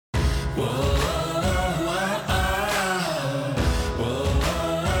You're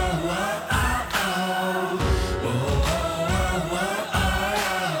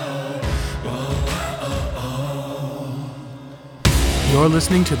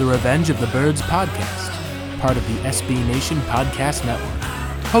listening to the Revenge of the Birds podcast, part of the SB Nation Podcast Network,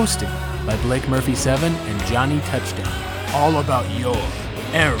 hosted by Blake Murphy7 and Johnny Touchdown, all about your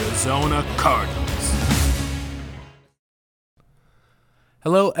Arizona Cardinals.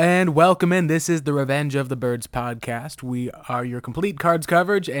 Hello and welcome in. This is the Revenge of the Birds podcast. We are your complete Cards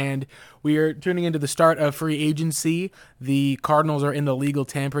coverage, and we are tuning into the start of free agency. The Cardinals are in the legal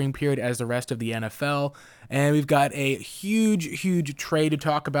tampering period as the rest of the NFL, and we've got a huge trade to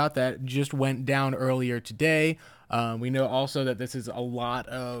talk about that just went down earlier today. We know also that this is a lot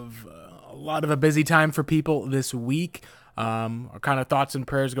of a busy time for people this week. Our kind of thoughts and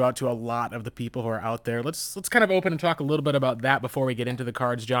prayers go out to a lot of the people who are out there. Let's kind of open and talk a little bit about that before we get into the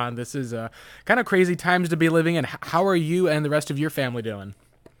Cards, John. This is kind of crazy times to be living in. How are you and the rest of your family doing?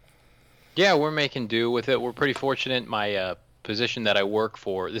 Yeah, we're making do with it. We're pretty fortunate. My position that I work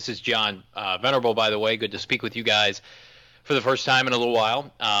for, this is John Venerable, by the way. Good to speak with you guys for the first time in a little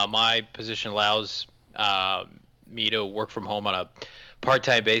while. My position allows me to work from home on a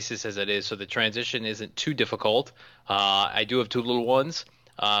part-time basis as it is, so the transition isn't too difficult. I do have two little ones,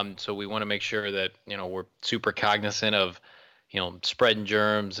 so we want to make sure that we're super cognizant of spreading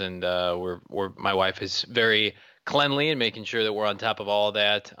germs, and my wife is very cleanly and making sure that we're on top of all of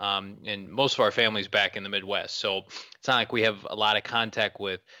that. And most of our family's back in the Midwest, so it's not like we have a lot of contact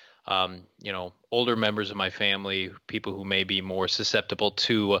with older members of my family, people who may be more susceptible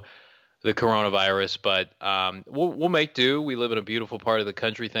to the coronavirus, but we'll make do. We live in a beautiful part of the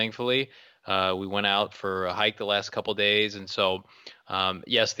country, thankfully. We went out for a hike the last couple days, and so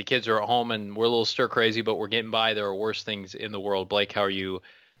yes, the kids are at home, and we're a little stir crazy, but we're getting by. There are worse things in the world. Blake, how are you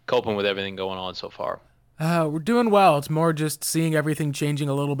coping with everything going on so far? We're doing well. It's more just seeing everything changing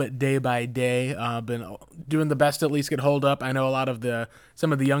a little bit day by day. Been doing the best to at least get hold up. I know a lot of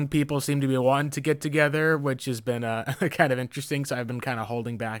some of the young people seem to be wanting to get together, which has been kind of interesting. So I've been kind of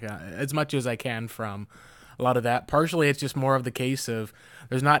holding back as much as I can from a lot of that. Partially, it's just more of the case of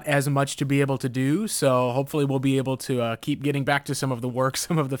there's not as much to be able to do. So hopefully we'll be able to keep getting back to some of the work,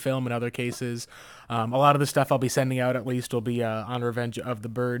 some of the film in other cases. A lot of the stuff I'll be sending out at least will be on Revenge of the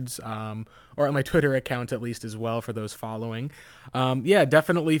Birds, or on my Twitter account at least as well for those following. Yeah,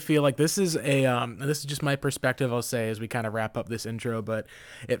 definitely feel like this is this is just my perspective, I'll say, as we kind of wrap up this intro, but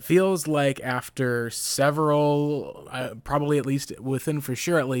it feels like after several, probably at least within for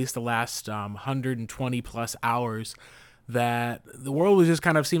sure at least the last 120 plus hours, that the world was just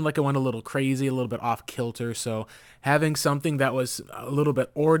kind of seemed like it went a little crazy, a little bit off kilter. So having something that was a little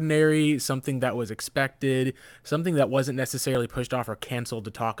bit ordinary, something that was expected, something that wasn't necessarily pushed off or canceled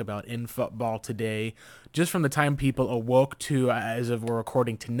to talk about in football today, just from the time people awoke to, as of we're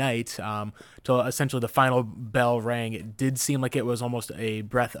recording tonight, till essentially the final bell rang, it did seem like it was almost a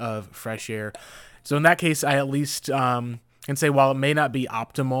breath of fresh air. So in that case, I at least and say, while it may not be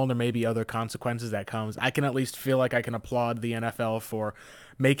optimal, there may be other consequences that comes, I can at least feel like I can applaud the NFL for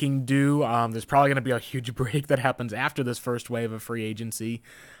making do. There's probably going to be a huge break that happens after this first wave of free agency,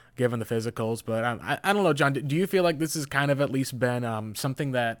 given the physicals. But I don't know, John, do you feel like this has kind of at least been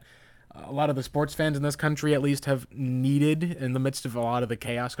something that a lot of the sports fans in this country at least have needed in the midst of a lot of the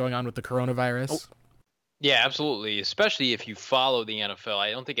chaos going on with the coronavirus? Yeah, absolutely. Especially if you follow the NFL.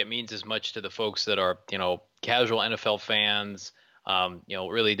 I don't think it means as much to the folks that are, casual NFL fans.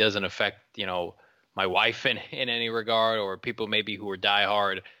 It really doesn't affect, my wife in any regard, or people maybe who are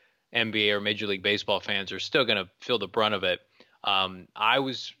diehard NBA or Major League Baseball fans are still going to feel the brunt of it. I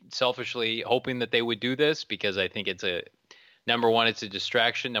was selfishly hoping that they would do this because I think number one, it's a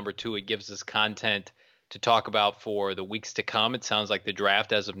distraction. Number two, it gives us content to talk about for the weeks to come. It sounds like the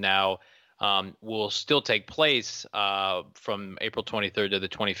draft as of now will still take place from April 23rd to the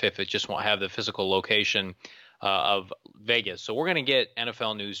 25th. It just won't have the physical location of Vegas. So we're going to get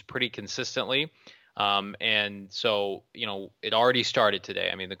NFL news pretty consistently. And so, it already started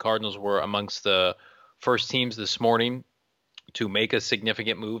today. I mean, the Cardinals were amongst the first teams this morning to make a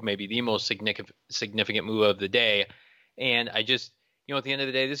significant move, maybe the most significant move of the day. And I just, at the end of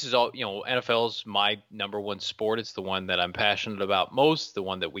the day, this is all, NFL's my number one sport. It's the one that I'm passionate about most, the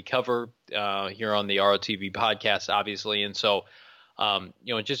one that we cover here on the ROTV podcast, obviously. And so,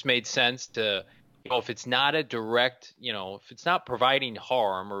 it just made sense to, if it's not a direct, if it's not providing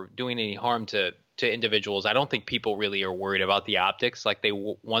harm or doing any harm to individuals, I don't think people really are worried about the optics like they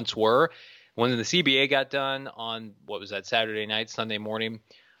once were. When the CBA got done on, what was that, Saturday night, Sunday morning,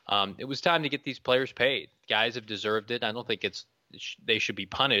 it was time to get these players paid. Guys have deserved it. I don't think it's they should be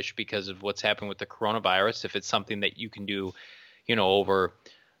punished because of what's happened with the coronavirus. If it's something that you can do, over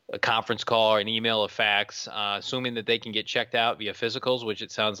a conference call or an email, a fax, assuming that they can get checked out via physicals, which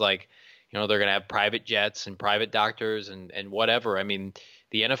it sounds like, they're going to have private jets and private doctors and whatever. I mean,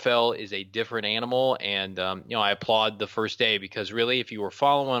 the NFL is a different animal, and I applaud the first day, because really, if you were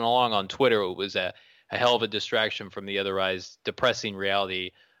following along on Twitter, it was a hell of a distraction from the otherwise depressing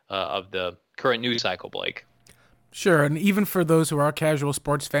reality of the current news cycle, Blake. Sure, and even for those who are casual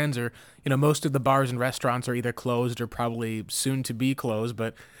sports fans, or most of the bars and restaurants are either closed or probably soon to be closed.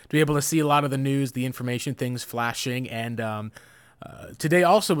 But to be able to see a lot of the news, the information, things flashing, and today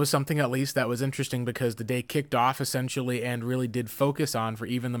also was something at least that was interesting, because the day kicked off essentially and really did focus on, for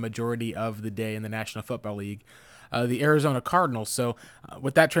even the majority of the day in the National Football League, the Arizona Cardinals. So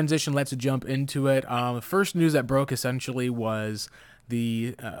with that transition, let's jump into it. The first news that broke essentially was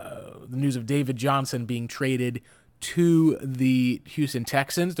the news of David Johnson being traded to the Houston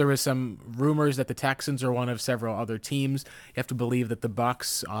Texans. There was some rumors that the Texans are one of several other teams. You have to believe that the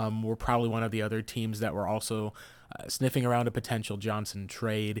Bucks were probably one of the other teams that were also sniffing around a potential Johnson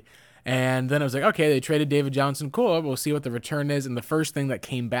trade. And then I was like, okay, they traded David Johnson. Cool. We'll see what the return is. And the first thing that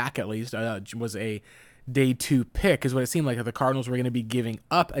came back, at least, was a day 2 pick, is what it seemed like, that the Cardinals were going to be giving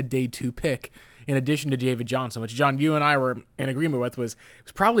up a day 2 pick in addition to David Johnson, which, John, you and I were in agreement with, was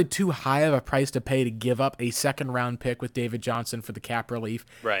probably too high of a price to pay to give up a second-round pick with David Johnson for the cap relief.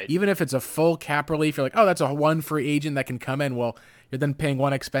 Right. Even if it's a full cap relief, you're like, oh, that's a one free agent that can come in. Well, you're then paying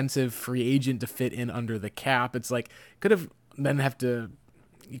one expensive free agent to fit in under the cap. It's like, you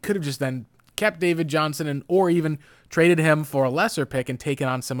could have just then kept David Johnson or even traded him for a lesser pick and taken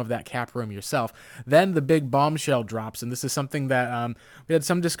on some of that cap room yourself. Then the big bombshell drops, and this is something that we had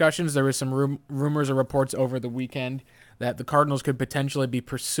some discussions. There was some rumors or reports over the weekend that the Cardinals could potentially be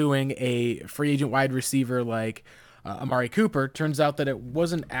pursuing a free agent wide receiver like Amari Cooper. Turns out that it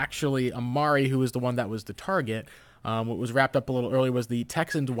wasn't actually Amari who was the one that was the target. What was wrapped up a little early was the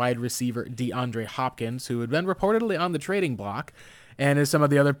Texans wide receiver DeAndre Hopkins, who had been reportedly on the trading block. And as some of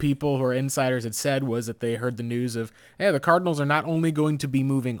the other people who are insiders had said, was that they heard the news of, hey, the Cardinals are not only going to be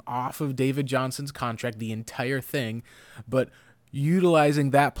moving off of David Johnson's contract, the entire thing, but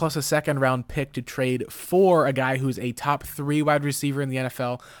utilizing that plus a second-round pick to trade for a guy who's a top 3 wide receiver in the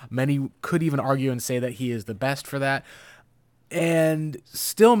NFL. Many could even argue and say that he is the best for that, and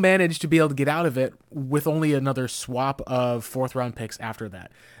still managed to be able to get out of it with only another swap of 4th-round picks after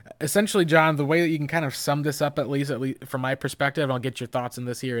that. Essentially, John, the way that you can kind of sum this up, at least from my perspective, and I'll get your thoughts on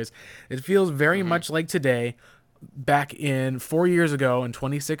this here, is it feels very much like today, back in 4 years ago in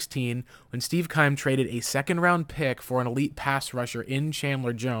 2016, when Steve Keim traded a second-round pick for an elite pass rusher in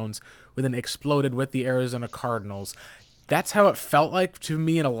Chandler Jones, who then exploded with the Arizona Cardinals. That's how it felt like to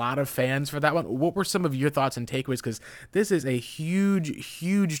me and a lot of fans for that one. What were some of your thoughts and takeaways? Because this is a huge,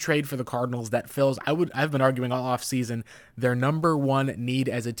 huge trade for the Cardinals that fills, I've been arguing all offseason, their number one need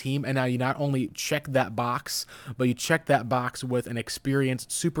as a team. And now you not only check that box, but you check that box with an experienced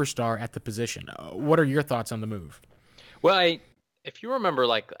superstar at the position. What are your thoughts on the move? Well, if you remember,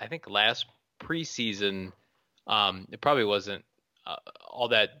 I think last preseason, it probably wasn't all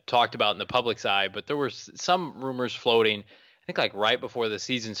that talked about in the public's eye, but there were some rumors floating, I think right before the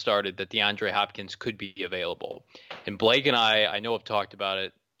season started, that DeAndre Hopkins could be available. And Blake and I know have talked about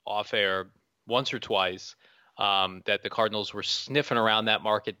it off air once or twice, that the Cardinals were sniffing around that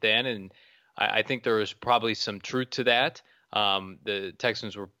market then. And I think there was probably some truth to that. The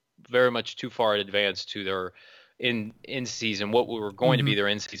Texans were very much too far in advance to their in season, what were going to be their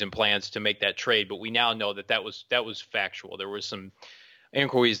in season plans to make that trade. But we now know that was factual. There was some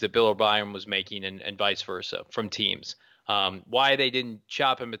inquiries that Bill O'Brien was making and vice versa from teams. Why they didn't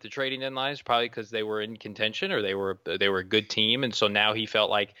chop him at the trading deadline is probably because they were in contention, or they were a good team. And so now he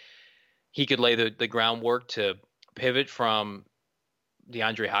felt like he could lay the groundwork to pivot from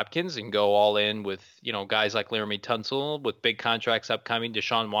DeAndre Hopkins and go all in with, guys like Laramie Tunsil with big contracts upcoming,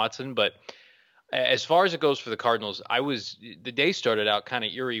 Deshaun Watson. But as far as it goes for the Cardinals, the day started out kind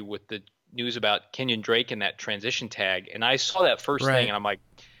of eerie with the news about Kenyon Drake and that transition tag. And I saw that first thing and I'm like,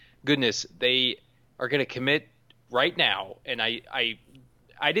 goodness, they are going to commit right now. And I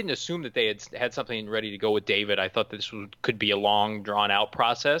didn't assume that they had something ready to go with David. I thought this could be a long drawn out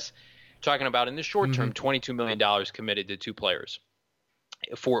process. Talking about in the short term, $22 million committed to 2 players,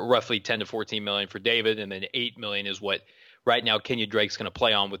 for roughly 10 to 14 million for David. And then 8 million is what right now Kenyon Drake's going to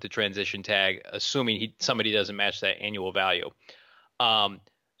play on with the transition tag, assuming somebody doesn't match that annual value.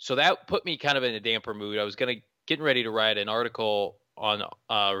 So that put me kind of in a damper mood. I was getting ready to write an article on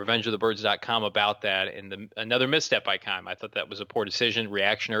revengeofthebirds.com about that, and another misstep by Keim. I thought that was a poor decision,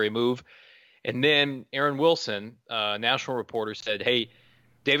 reactionary move. And then Aaron Wilson, national reporter, said, "Hey,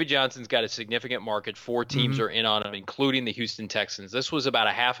 David Johnson's got a significant market. Four teams Hmm. are in on him, including the Houston Texans." This was about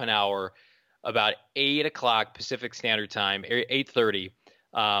a half an hour, about 8 o'clock Pacific Standard Time, 8:30,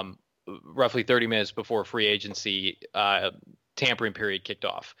 roughly 30 minutes before free agency tampering period kicked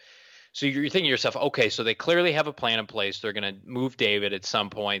off. So you're thinking to yourself, okay, so they clearly have a plan in place. They're going to move David at some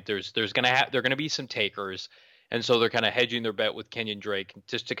point. They're going to be some takers, and so they're kind of hedging their bet with Kenyon Drake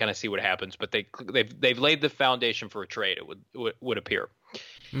just to kind of see what happens. But they've laid the foundation for a trade. It would appear.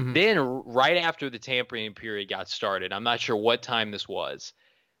 Hmm. Then right after the tampering period got started, I'm not sure what time this was.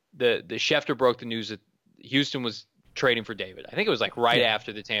 The Schefter broke the news that Houston was trading for David. I think it was like right Yeah.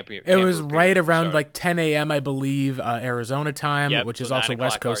 after the tamper It was tamper right period around started. like 10 a.m., I believe, Arizona time, Yep, which so is nine also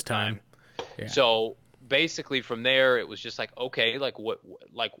West o'clock our Coast time. time. Yeah. So basically, from there, it was just like, okay, like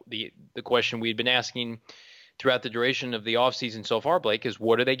like the question we'd been asking throughout the duration of the offseason so far, Blake, is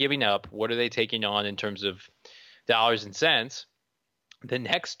what are they giving up? What are they taking on in terms of dollars and cents? The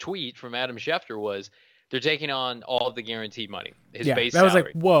next tweet from Adam Schefter was they're taking on all of the guaranteed money, his Yeah, base that was like,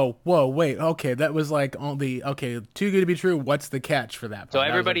 salary. whoa, whoa, wait, okay, that was like only, okay, too good to be true. What's the catch for that So part?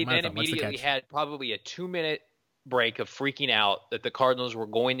 That was like everybody my then thought. What's the immediately catch? had probably a 2 minute break of freaking out that the Cardinals were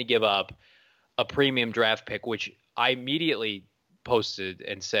going to give up a premium draft pick, which I immediately posted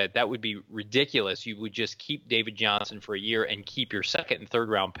and said that would be ridiculous. You would just keep David Johnson for a year and keep your second and third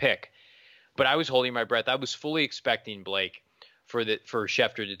round pick. But I was holding my breath. I was fully expecting Blake for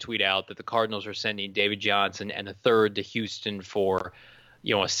Schefter to tweet out that the Cardinals are sending David Johnson and a third to Houston for,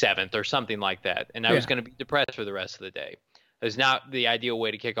 a seventh or something like that. And I was Yeah. going to be depressed for the rest of the day. It's not the ideal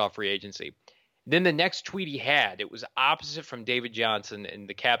way to kick off free agency. Then the next tweet he had, it was opposite from David Johnson in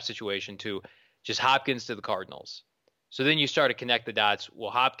the cap situation to just Hopkins to the Cardinals. So then you start to connect the dots.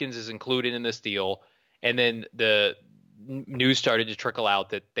 Well, Hopkins is included in this deal. And then the news started to trickle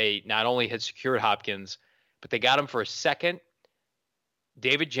out that they not only had secured Hopkins, but they got him for a second,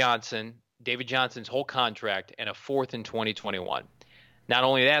 David Johnson's whole contract, and a fourth in 2021. Not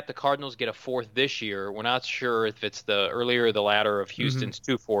only that, the Cardinals get a fourth this year. We're not sure if it's the earlier or the latter of Hmm. Houston's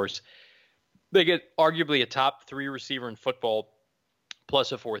two fourths. They get arguably a top three receiver in football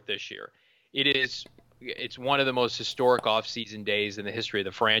plus a fourth this year. It's one of the most historic offseason days in the history of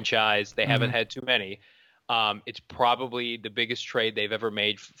the franchise. They haven't Hmm. had too many. It's probably the biggest trade they've ever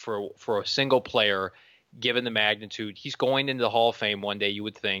made for a single player, given the magnitude. He's going into the Hall of Fame one day, you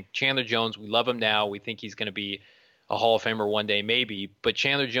would think. Chandler Jones, we love him now. We think he's going to be a Hall of Famer one day, maybe. But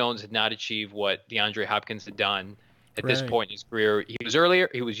Chandler Jones had not achieved what DeAndre Hopkins had done at this Right. point in his career.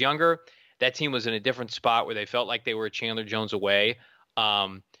 He was younger. That team was in a different spot where they felt like they were Chandler Jones away.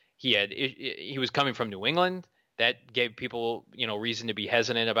 Um, he was coming from New England. That gave people, reason to be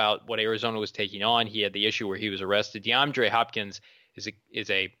hesitant about what Arizona was taking on. He had the issue where he was arrested. DeAndre Hopkins he's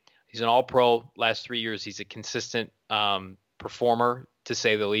an All-Pro. Last 3 years, he's a consistent performer to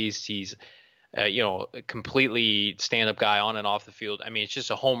say the least. He's a completely stand-up guy on and off the field. I mean, it's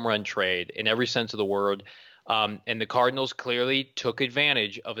just a home run trade in every sense of the word. And the Cardinals clearly took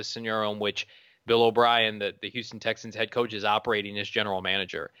advantage of a scenario in which Bill O'Brien, the Houston Texans head coach, is operating as general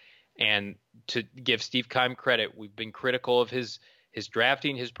manager. And to give Steve Keim credit, we've been critical of his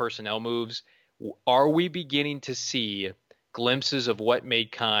drafting, his personnel moves. Are we beginning to see glimpses of what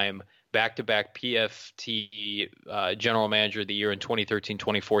made Keim back-to-back PFT general manager of the year in 2013,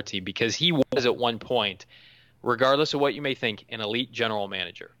 2014? Because he was at one point, regardless of what you may think, an elite general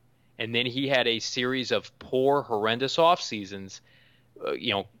manager. And then he had a series of poor, horrendous off seasons,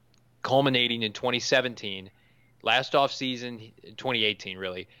 culminating in 2017. Last offseason, 2018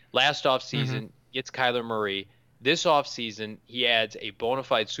 really. Last Hmm. offseason gets Kyler Murray. This offseason, he adds a bona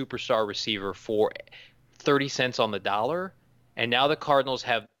fide superstar receiver for 30 cents on the dollar. And now the Cardinals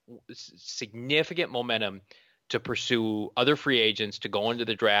have significant momentum to pursue other free agents to go into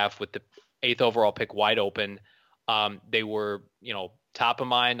the draft with the eighth overall pick wide open. They were, top of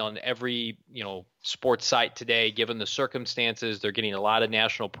mind on every, sports site today, given the circumstances. They're getting a lot of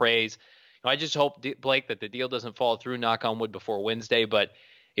national praise. I just hope, Blake, that the deal doesn't fall through, knock on wood, before Wednesday. But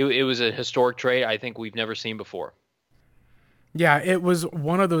it was a historic trade I think we've never seen before. Yeah, it was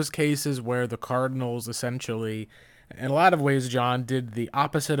one of those cases where the Cardinals essentially, in a lot of ways, John, did the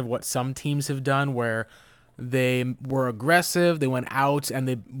opposite of what some teams have done, where they were aggressive, they went out and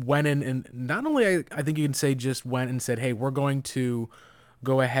they went in, and not only, I think you can say, just went and said, hey, we're going to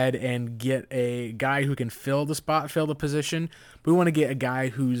go ahead and get a guy who can fill the spot, fill the position. But we want to get a guy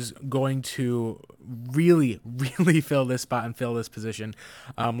who's going to really, really fill this spot and fill this position.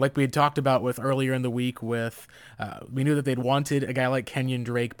 Like we had talked about with earlier in the week, with we knew that they'd wanted a guy like Kenyon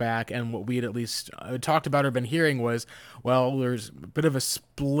Drake back, and what we had at least talked about or been hearing was, well, there's a bit of a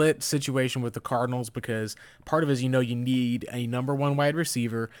split situation with the Cardinals because part of it is you need a number one wide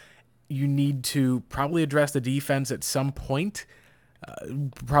receiver. You need to probably address the defense at some point,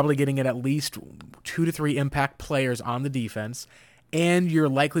 probably getting at least 2 to 3 impact players on the defense. And you're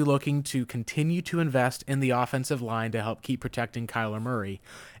likely looking to continue to invest in the offensive line to help keep protecting Kyler Murray.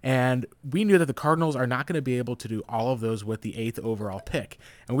 And we knew that the Cardinals are not going to be able to do all of those with the 8th overall pick.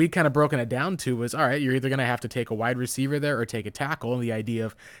 And we'd kind of broken it down to was, all right, you're either going to have to take a wide receiver there or take a tackle. And the idea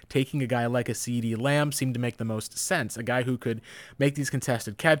of taking a guy like a CeeDee Lamb seemed to make the most sense. A guy who could make these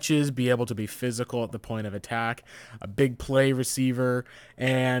contested catches, be able to be physical at the point of attack, a big play receiver.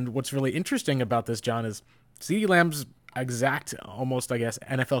 And what's really interesting about this, John, is CeeDee Lamb's exact, almost, I guess,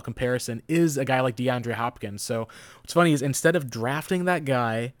 NFL comparison is a guy like DeAndre Hopkins. So what's funny is instead of drafting that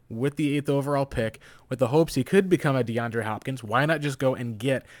guy with the 8th overall pick with the hopes he could become a DeAndre Hopkins, why not just go and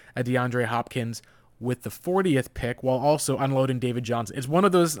get a DeAndre Hopkins with the 40th pick while also unloading David Johnson? It's one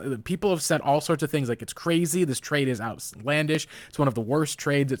of those, people have said all sorts of things like it's crazy, this trade is outlandish, it's one of the worst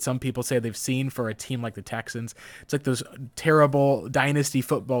trades that some people say they've seen for a team like the Texans. It's like those terrible dynasty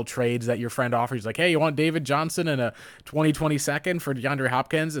football trades that your friend offers, like, hey, you want David Johnson and a 2022nd for DeAndre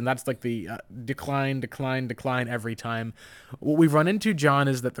Hopkins? And that's like the decline every time. What we've run into, John,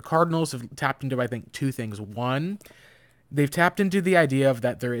 is that the Cardinals have tapped into, I think, 2 things. One, they've tapped into the idea of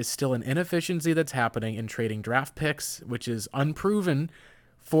that there is still an inefficiency that's happening in trading draft picks, which is unproven,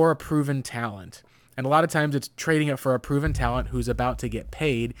 for a proven talent. And a lot of times it's trading it for a proven talent who's about to get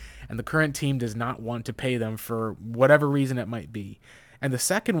paid, and the current team does not want to pay them for whatever reason it might be. And the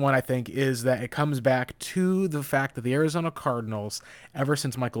second one, I think, is that it comes back to the fact that the Arizona Cardinals, ever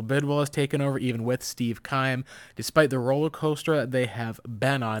since Michael Bidwell has taken over, even with Steve Keim, despite the roller coaster that they have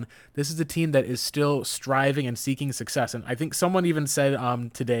been on, this is a team that is still striving and seeking success. And I think someone even said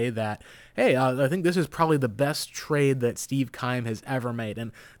today that, hey, I think this is probably the best trade that Steve Keim has ever made.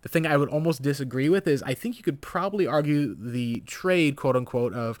 And the thing I would almost disagree with is I think you could probably argue the trade, quote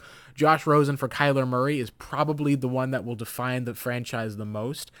unquote, of Josh Rosen for Kyler Murray is probably the one that will define the franchise the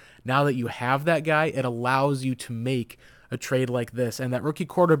most. Now that you have that guy, it allows you to make a trade like this. And that rookie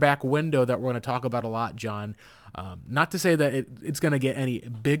quarterback window that we're going to talk about a lot, John, not to say that it's going to get any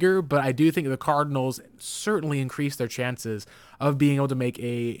bigger, but I do think the Cardinals certainly increase their chances of being able to make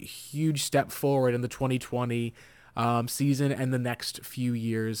a huge step forward in the 2020 season and the next few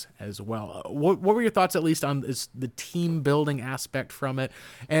years as well. What were your thoughts, at least, on the team building aspect from it?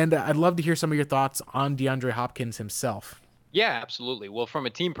 And I'd love to hear some of your thoughts on DeAndre Hopkins himself. Yeah, absolutely. Well, from a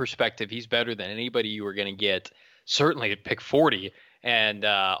team perspective, he's better than anybody you were going to get, certainly at pick 40 and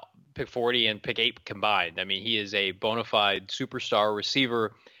pick 40 and pick 8 combined. I mean, he is a bona fide superstar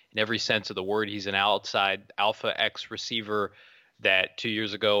receiver in every sense of the word. He's an outside alpha X receiver that 2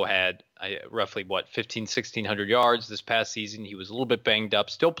 years ago had roughly 1,600 yards. This past season, he was a little bit banged up,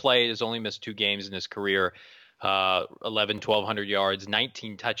 still played, has only missed 2 games in his career. 1,200 yards,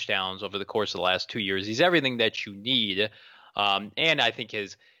 19 touchdowns over the course of the last 2 years. He's everything that you need. And I think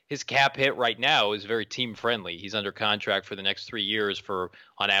his cap hit right now is very team friendly. He's under contract for the next 3 years for,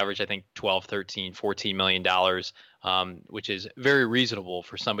 on average, I think 12, 13, 14 million dollars, which is very reasonable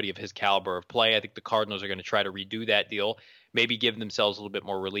for somebody of his caliber of play. I think the Cardinals are going to try to redo that deal, maybe give themselves a little bit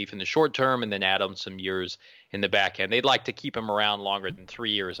more relief in the short term and then add on some years in the back end. They'd like to keep him around longer than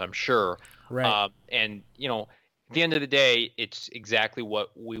 3 years, I'm sure. Right. And, at the end of the day, it's exactly what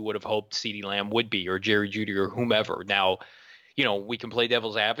we would have hoped CeeDee Lamb would be, or Jerry Jeudy, or whomever. Now, we can play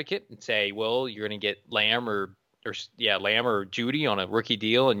devil's advocate and say, well, you're going to get Lamb or Jeudy on a rookie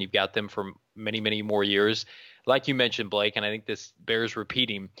deal, and you've got them for many, many more years. Like you mentioned, Blake, and I think this bears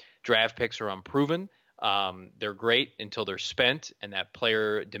repeating, draft picks are unproven. They're great until they're spent, and that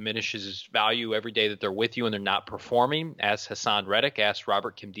player diminishes his value every day that they're with you and they're not performing. Ask Hassan Reddick, ask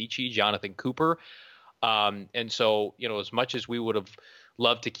Robert Nkemdiche, Jonathan Cooper. And so, as much as we would have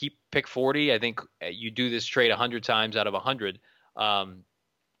loved to keep pick 40, I think you do this trade 100 times out of 100.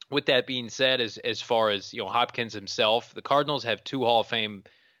 With that being said, as far as, Hopkins himself, the Cardinals have 2 Hall of Fame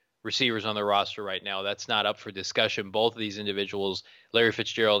receivers on their roster right now. That's not up for discussion. Both of these individuals, Larry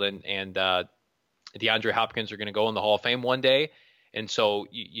Fitzgerald and DeAndre Hopkins, are going to go in the Hall of Fame one day. And so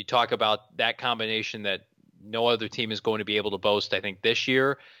you talk about that combination that no other team is going to be able to boast, I think, this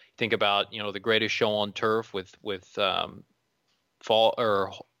year. Think about, the greatest show on turf with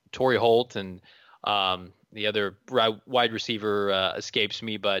Torrey Holt and the other wide receiver escapes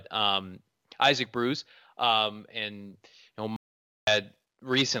me, but Isaac Bruce, and had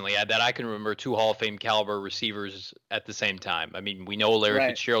recently that I can remember two Hall of Fame caliber receivers at the same time. I mean, we know Larry Right.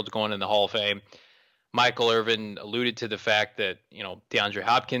 Fitzgerald's going in the Hall of Fame. Michael Irvin alluded to the fact that, DeAndre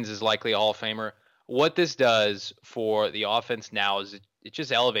Hopkins is likely a Hall of Famer. What this does for the offense now is it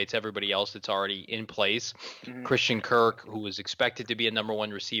just elevates everybody else that's already in place. Mm-hmm. Christian Kirk, who was expected to be a number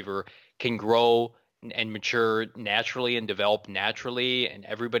one receiver, can grow and mature naturally and develop naturally, and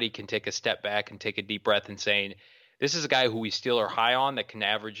everybody can take a step back and take a deep breath and saying, this is a guy who we still are high on that can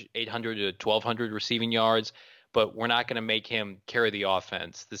average 800 to 1,200 receiving yards, but we're not going to make him carry the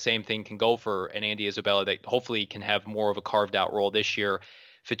offense. The same thing can go for an Andy Isabella that hopefully can have more of a carved out role this year.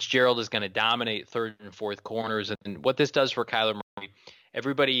 Fitzgerald is going to dominate third and fourth corners. And what this does for Kyler Murray,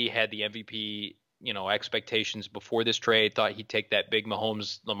 everybody had the MVP, expectations before this trade, thought he'd take that big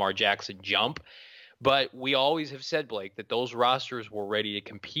Mahomes, Lamar Jackson jump. But we always have said, Blake, that those rosters were ready to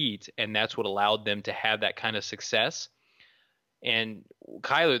compete, and that's what allowed them to have that kind of success. And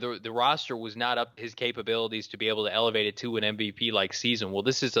Kyler, the roster was not up to his capabilities to be able to elevate it to an MVP-like season. Well,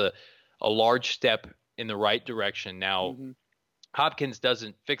 this is a large step in the right direction. Now, Hopkins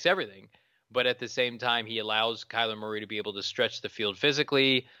doesn't fix everything, but at the same time, he allows Kyler Murray to be able to stretch the field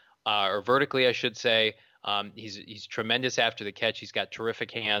physically, or vertically, I should say. He's tremendous after the catch. He's got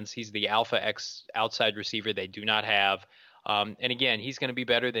terrific hands. He's the alpha X outside receiver they do not have. And again, he's going to be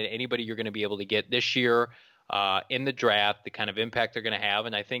better than anybody you're going to be able to get this year in the draft, the kind of impact they're going to have.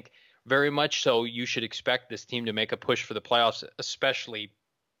 And I think very much so you should expect this team to make a push for the playoffs, especially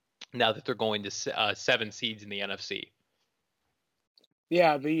now that they're going to 7 seeds in the NFC.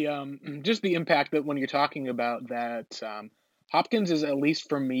 Yeah, the just the impact that when you're talking about that, Hopkins is, at least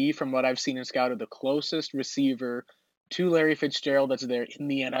for me, from what I've seen and scouted, the closest receiver to Larry Fitzgerald that's there in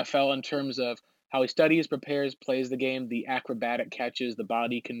the NFL in terms of how he studies, prepares, plays the game, the acrobatic catches, the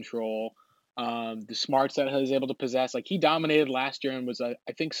body control, the smarts that he was able to possess. Like, he dominated last year and was, I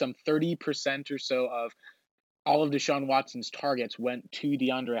think, some 30% or so of all of Deshaun Watson's targets went to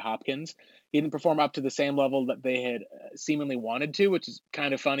DeAndre Hopkins. He didn't perform up to the same level that they had seemingly wanted to, which is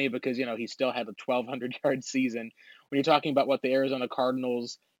kind of funny because, he still had a 1,200-yard season. When you're talking about what the Arizona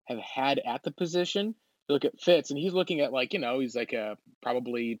Cardinals have had at the position, you look at Fitz, and he's looking at, he's like a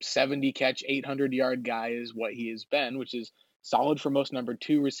probably 70-catch, 800-yard guy is what he has been, which is solid for most number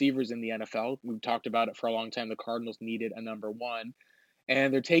 2 receivers in the NFL. We've talked about it for a long time. The Cardinals needed a number 1.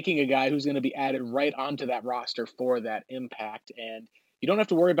 And they're taking a guy who's going to be added right onto that roster for that impact. And you don't have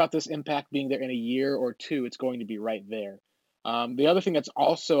to worry about this impact being there in a year or 2. It's going to be right there. The other thing that's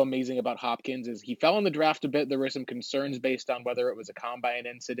also amazing about Hopkins is he fell in the draft a bit. There were some concerns based on whether it was a combine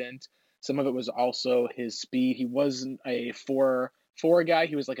incident. Some of it was also his speed. He wasn't a 4.4 guy.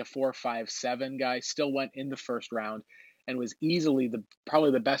 He was like a 4.57 guy. Still went in the first round and was easily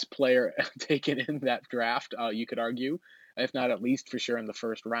probably the best player taken in that draft, you could argue, if not at least for sure in the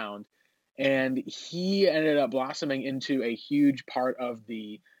first round. And he ended up blossoming into a huge part of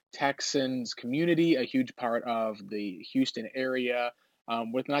the Texans community, a huge part of the Houston area,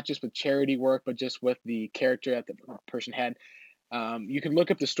 with not just with charity work, but just with the character that the person had. You can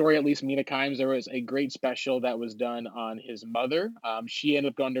look up the story, at least Mina Kimes. There was a great special that was done on his mother. She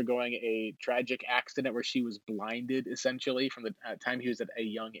ended up undergoing a tragic accident where she was blinded, essentially, from the time he was at a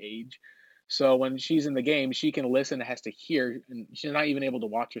young age. So when she's in the game, she can listen, has to hear, and she's not even able to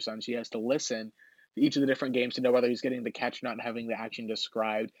watch her son. She has to listen to each of the different games to know whether he's getting the catch or not and having the action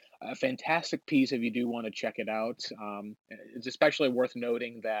described. A fantastic piece if you do want to check it out. It's especially worth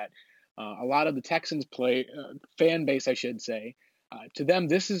noting that a lot of the Texans fan base, I should say, to them,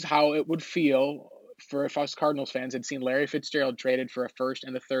 this is how it would feel for if us Cardinals fans had seen Larry Fitzgerald traded for a first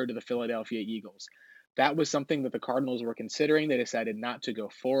and a third to the Philadelphia Eagles. That was something that the Cardinals were considering. They decided not to go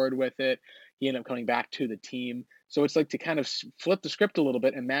forward with it. He ended up coming back to the team. So it's like to kind of flip the script a little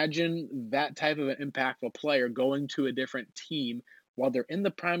bit. Imagine that type of an impactful player going to a different team while they're in the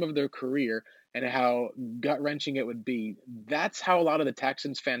prime of their career and how gut-wrenching it would be. That's how a lot of the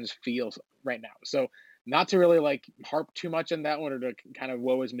Texans fans feel right now. So not to really harp too much on that one or to kind of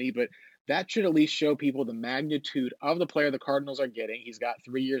woe is me, but that should at least show people the magnitude of the player the Cardinals are getting. He's got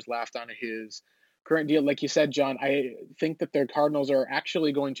 3 years left on his current deal. Like you said, John, I think that their Cardinals are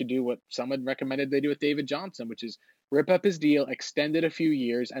actually going to do what someone recommended they do with David Johnson, which is rip up his deal, extend it a few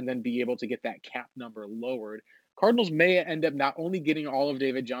years, and then be able to get that cap number lowered. Cardinals may end up not only getting all of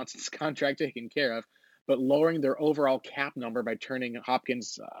David Johnson's contract taken care of, but lowering their overall cap number by turning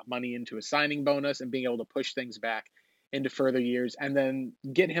Hopkins' money into a signing bonus and being able to push things back into further years and then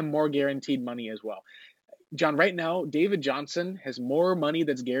get him more guaranteed money as well. John, right now, David Johnson has more money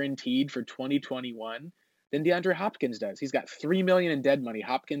that's guaranteed for 2021 than DeAndre Hopkins does. He's got $3 million in dead money.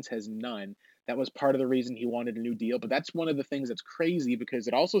 Hopkins has none. That was part of the reason he wanted a new deal. But that's one of the things that's crazy because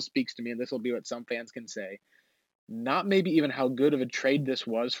it also speaks to me, and this will be what some fans can say, not maybe even how good of a trade this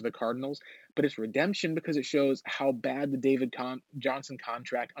was for the Cardinals, but it's redemption because it shows how bad the Johnson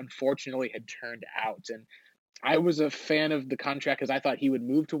contract unfortunately had turned out. And I was a fan of the contract because I thought he would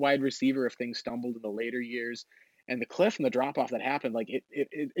move to wide receiver if things stumbled in the later years. And the cliff and the drop off that happened, like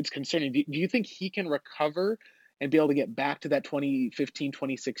it's concerning. Do you think he can recover and be able to get back to that 2015,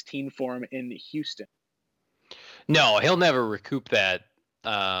 2016 form in Houston? No, he'll never recoup that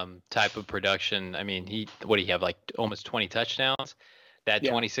type of production. I mean, what do you have, like almost 20 touchdowns? That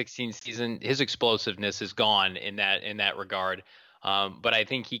Yeah. 2016 season, his explosiveness is gone in that regard. But I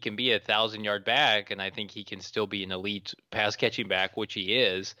think he can be 1,000-yard back, and I think he can still be an elite pass catching back, which he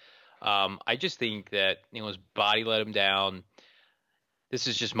is. I just think that his body let him down. This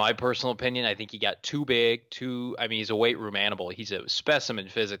is just my personal opinion. I think he got too big, I mean, he's a weight room animal. He's a specimen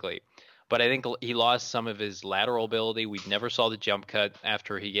physically. But I think he lost some of his lateral ability. We never saw the jump cut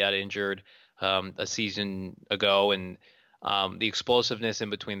after he got injured a season ago. And the explosiveness in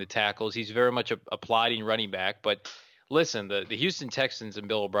between the tackles. He's very much a plotting running back. But listen, the Houston Texans and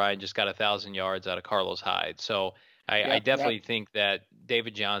Bill O'Brien just got 1,000 yards out of Carlos Hyde. So I definitely think that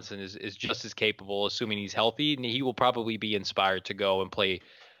David Johnson is just as capable, assuming he's healthy, and he will probably be inspired to go and play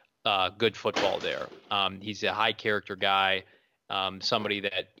good football there. He's a high character guy, somebody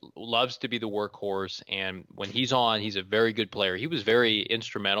that loves to be the workhorse, and when he's on, he's a very good player. He was very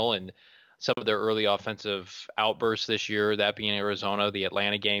instrumental in some of their early offensive outbursts this year, that being Arizona, the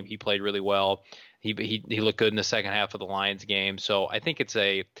Atlanta game. He played really well. He looked good in the second half of the Lions game. So I think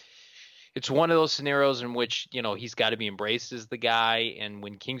it's one of those scenarios in which, he's got to be embraced as the guy. And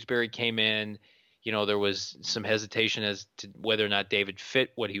when Kingsbury came in, there was some hesitation as to whether or not David fit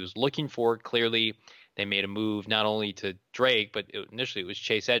what he was looking for. Clearly, they made a move not only to Drake, but initially it was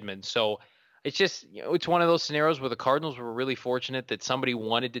Chase Edmonds. So it's just, it's one of those scenarios where the Cardinals were really fortunate that somebody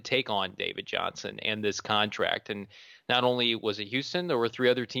wanted to take on David Johnson and this contract. And not only was it Houston, there were 3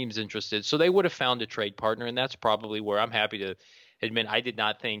 other teams interested. So they would have found a trade partner, and that's probably where I'm happy to admit I did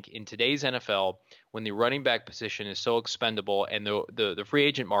not think in today's NFL, when the running back position is so expendable and the free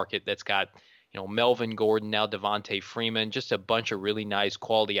agent market that's got Melvin Gordon, now Devontae Freeman, just a bunch of really nice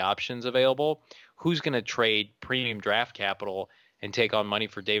quality options available, who's going to trade premium draft capital and take on money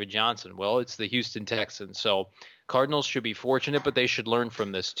for David Johnson? Well, it's the Houston Texans. So Cardinals should be fortunate, but they should learn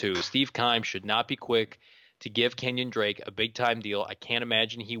from this too. Steve Keim should not be quick to give Kenyon Drake a big time deal. I can't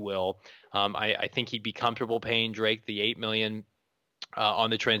imagine he will. I think he'd be comfortable paying Drake the $8 million on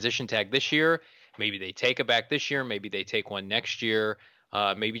the transition tag this year. Maybe they take it back this year. Maybe they take one next year.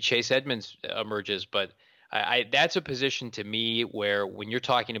 Maybe Chase Edmonds emerges. But that's a position to me where when you're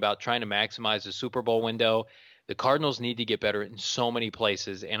talking about trying to maximize the Super Bowl window, the Cardinals need to get better in so many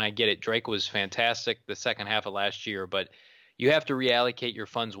places. And I get it. Drake was fantastic the second half of last year, but you have to reallocate your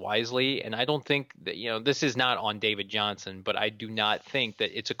funds wisely. And I don't think that, this is not on David Johnson, but I do not think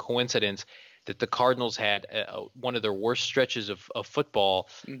that it's a coincidence that the Cardinals had one of their worst stretches of football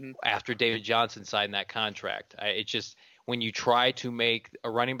after David Johnson signed that contract. It's just when you try to make a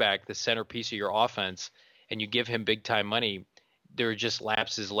running back the centerpiece of your offense and you give him big time money, there are just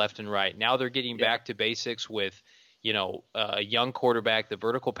lapses left and right. Now they're getting back to basics with, a young quarterback, the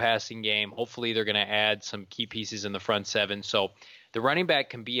vertical passing game. Hopefully they're going to add some key pieces in the front seven. So the running back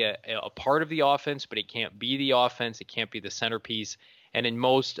can be a part of the offense, but it can't be the offense. It can't be the centerpiece. And in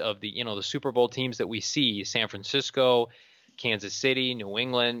most of the, the Super Bowl teams that we see, San Francisco, Kansas City, New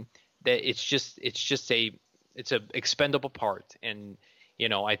England, that it's a expendable part. And,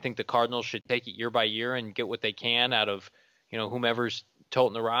 I think the Cardinals should take it year by year and get what they can out of, whomever's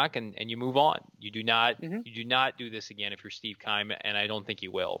toting the rock, and you move on. You do not do this again if you're Steve Keim, and I don't think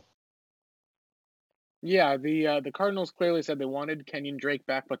you will. Yeah, the Cardinals clearly said they wanted Kenyon Drake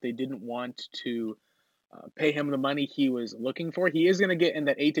back, but they didn't want to pay him the money he was looking for. He is going to get in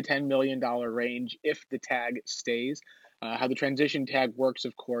that $8 to $10 million range if the tag stays. How the transition tag works,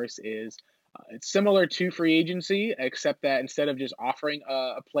 of course, is it's similar to free agency, except that instead of just offering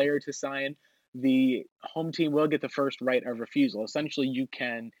a player to sign, the home team will get the first right of refusal. Essentially, you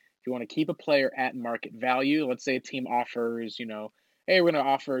can, if you want to keep a player at market value, let's say a team offers, hey, we're going to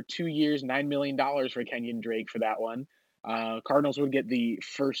offer 2 years, $9 million for Kenyon Drake for that one. Cardinals would get the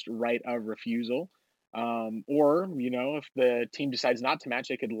first right of refusal. Or, if the team decides not to match,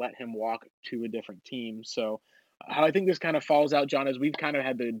 they could let him walk to a different team. So how I think this kind of falls out, John, is we've kind of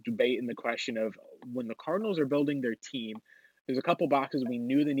had the debate in the question of when the Cardinals are building their team, there's a couple boxes we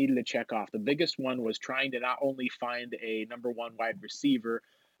knew they needed to check off. The biggest one was trying to not only find a number 1 wide receiver,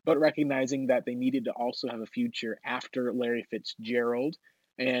 but recognizing that they needed to also have a future after Larry Fitzgerald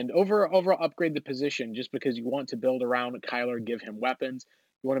and overall upgrade the position just because you want to build around Kyler, give him weapons.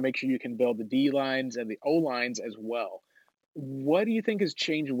 You want to make sure you can build the D lines and the O lines as well. What do you think has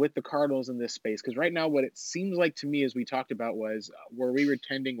changed with the Cardinals in this space? Because right now, what it seems like to me, as we talked about, was where we were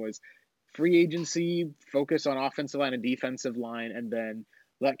tending was free agency, focus on offensive line and defensive line, and then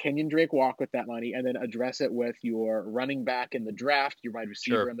let Kenyon Drake walk with that money, and then address it with your running back in the draft, your wide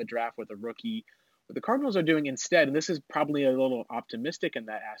receiver in the draft with a rookie. What the Cardinals are doing instead, and this is probably a little optimistic in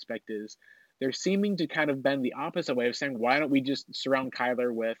that aspect, is they're seeming to kind of bend the opposite way of saying, why don't we just surround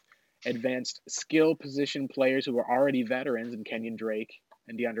Kyler with advanced skill position players who are already veterans in Kenyon Drake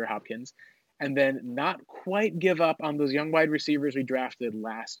and DeAndre Hopkins, and then not quite give up on those young wide receivers we drafted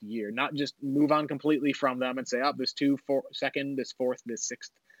last year. Not just move on completely from them and say, oh, this second, this fourth, this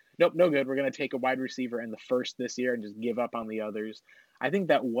sixth. Nope, no good. We're going to take a wide receiver in the first this year and just give up on the others. I think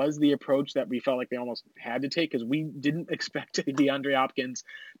that was the approach that we felt like they almost had to take because we didn't expect DeAndre Hopkins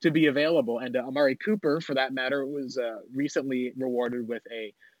to be available. And Amari Cooper, for that matter, was recently rewarded with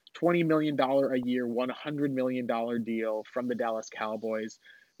a $20 million a year, $100 million deal from the Dallas Cowboys,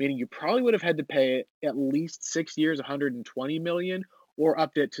 meaning you probably would have had to pay at least 6 years, $120 million, or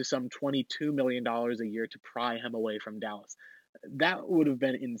upped it to some $22 million a year to pry him away from Dallas. That would have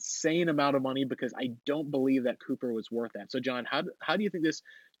been an insane amount of money because I don't believe that Cooper was worth that. So, John, how do you think this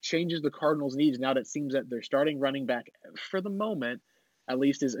changes the Cardinals' needs now that it seems that their starting running back, for the moment, at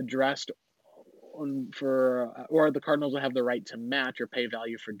least is addressed or the Cardinals will have the right to match or pay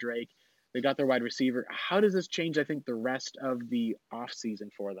value for Drake. They got their wide receiver. How does this change, I think, the rest of the offseason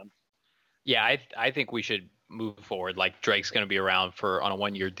for them? Yeah, I think we should move forward. Like Drake's going to be around on a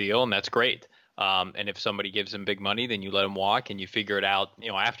 1-year deal, and that's great. And if somebody gives him big money, then you let him walk and you figure it out,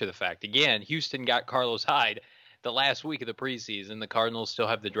 after the fact. Again, Houston got Carlos Hyde the last week of the preseason. The Cardinals still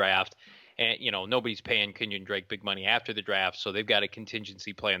have the draft, and nobody's paying Kenyon Drake big money after the draft, so they've got a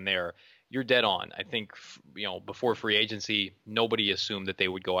contingency plan there. You're dead on. I think, before free agency, nobody assumed that they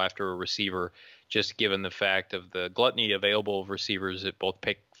would go after a receiver, just given the fact of the gluttony available of receivers at both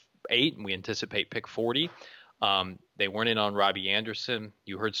pick 8 and we anticipate pick 40. They weren't in on Robbie Anderson.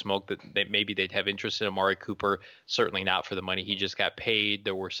 You heard smoke that maybe they'd have interest in Amari Cooper. Certainly not for the money he just got paid.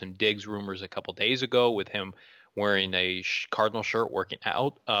 There were some Diggs rumors a couple days ago with him wearing a Cardinal shirt working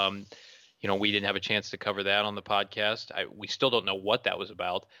out. We didn't have a chance to cover that on the podcast. We still don't know what that was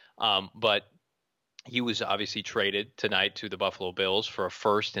about. But he was obviously traded tonight to the Buffalo Bills for a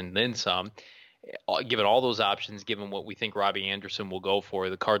first and then some. Given all those options, given what we think Robbie Anderson will go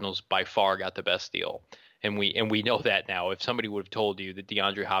for, the Cardinals by far got the best deal. And we know that now. If somebody would have told you that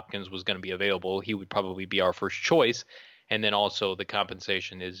DeAndre Hopkins was going to be available, he would probably be our first choice. And then also the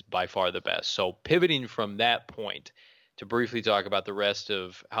compensation is by far the best. So pivoting from that point to briefly talk about the rest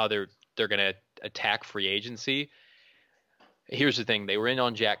of how they're going to attack free agency. Here's the thing. They were in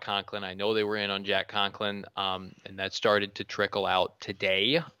on Jack Conklin. I know they were in on Jack Conklin, and that started to trickle out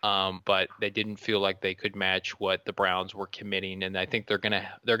today, but they didn't feel like they could match what the Browns were committing, and I think they're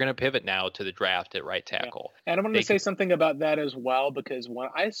gonna pivot now to the draft at right tackle. Yeah. And I'm going to say something about that as well, because when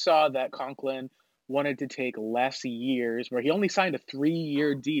I saw that Conklin wanted to take less years, where he only signed a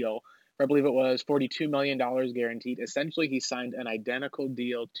 3-year deal, I believe it was $42 million guaranteed. Essentially, he signed an identical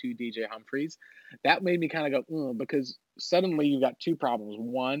deal to DJ Humphries. That made me kind of go, because suddenly you've got two problems.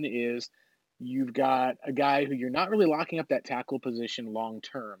 One is you've got a guy who you're not really locking up that tackle position long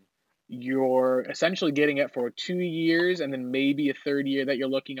term. You're essentially getting it for 2 years and then maybe a third year that you're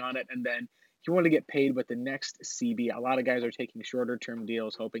looking on it. And then you want to get paid with the next CB. A lot of guys are taking shorter term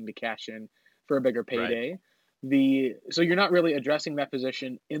deals, hoping to cash in for a bigger payday. Right. So you're not really addressing that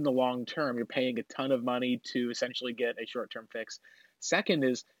position in the long term. You're paying a ton of money to essentially get a short-term fix. Second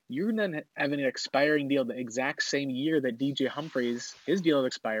is you're then having an expiring deal the exact same year that DJ Humphries, his deal is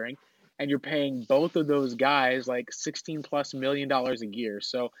expiring, and you're paying both of those guys like $16+ million a year.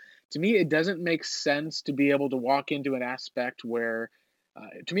 So to me, it doesn't make sense to be able to walk into an aspect where,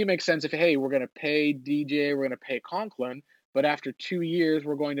 to me, it makes sense if, hey, we're going to pay DJ, we're going to pay Conklin, but after 2 years,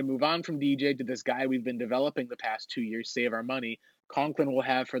 we're going to move on from DJ to this guy we've been developing the past 2 years, save our money. Conklin will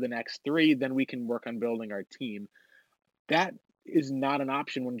have for the next 3, then we can work on building our team. That is not an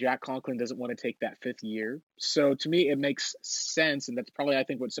option when Jack Conklin doesn't want to take that 5th year. So to me, it makes sense, and that's probably, I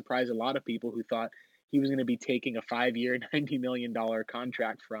think, what surprised a lot of people who thought he was going to be taking a 5-year, $90 million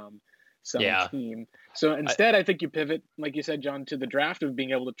contract from some team. So instead, I think you pivot, like you said, John, to the draft of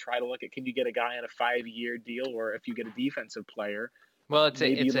being able to try to look at, can you get a guy on a 5-year deal, or if you get a defensive player. Well, it's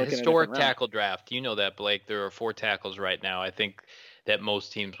a historic tackle draft. You know that, Blake. There are 4 tackles right now. I think that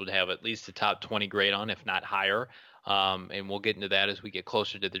most teams would have at least a top 20 grade on, if not higher. And we'll get into that as we get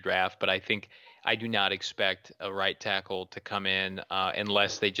closer to the draft. But I do not expect a right tackle to come in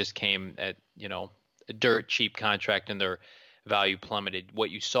unless they just came at, a dirt cheap contract and their value plummeted.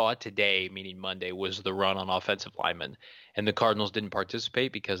 What you saw today, meaning Monday, was the run on offensive linemen, and the Cardinals didn't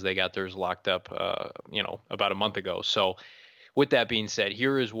participate because they got theirs locked up, about a month ago. So with that being said,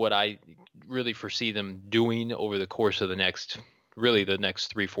 here is what I really foresee them doing over the course of the next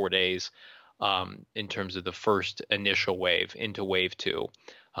 3-4 days, in terms of the first initial wave into wave two.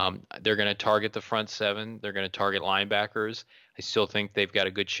 They're going to target the front seven. They're going to target linebackers. I still think they've got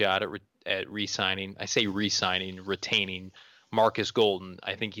a good shot at re-signing. I say re-signing, retaining Marcus Golden.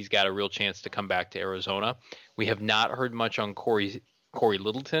 I think he's got a real chance to come back to Arizona. We have not heard much on Corey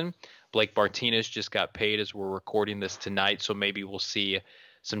Littleton. Blake Martinez just got paid as we're recording this tonight, so maybe we'll see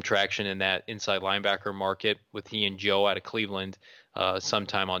some traction in that inside linebacker market with he and Joe out of Cleveland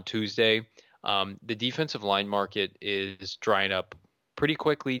sometime on Tuesday. The defensive line market is drying up pretty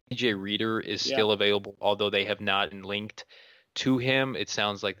quickly. DJ Reader is still available, although they have not linked to him. It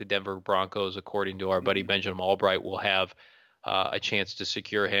sounds like the Denver Broncos, according to our buddy Benjamin Albright, will have a chance to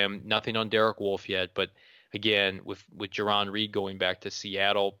secure him. Nothing on Derek Wolfe yet, but again, with Jerron Reed going back to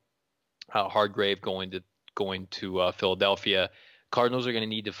Seattle, Hargrave going to Philadelphia, Cardinals are going to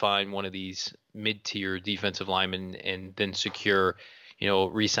need to find one of these mid-tier defensive linemen and then secure,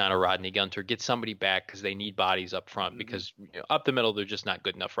 re-sign a Rodney Gunter, get somebody back because they need bodies up front because up the middle they're just not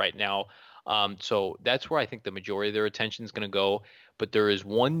good enough right now. So that's where I think the majority of their attention is going to go. But there is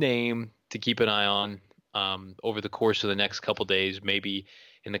one name to keep an eye on over the course of the next couple days, maybe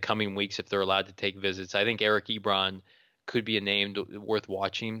in the coming weeks if they're allowed to take visits. I think Eric Ebron could be a name worth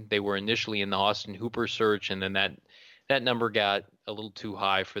watching. They were initially in the Austin Hooper search, and then that number got a little too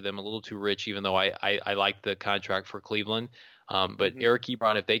high for them, a little too rich, even though I like the contract for Cleveland. But Eric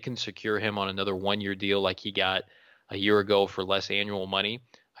Ebron, if they can secure him on another 1-year deal like he got a year ago for less annual money,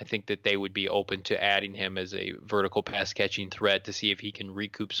 I think that they would be open to adding him as a vertical pass catching threat to see if he can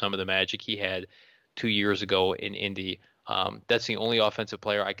recoup some of the magic he had 2 years ago in Indy. That's the only offensive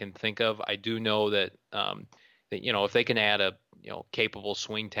player I can think of. I do know that if they can add a capable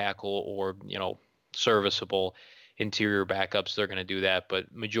swing tackle or serviceable interior backups, they're going to do that.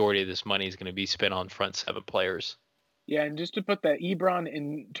 But majority of this money is going to be spent on front seven players. Yeah, and just to put that Ebron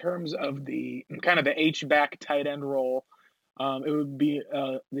in terms of the kind of the H-back tight end role, it would be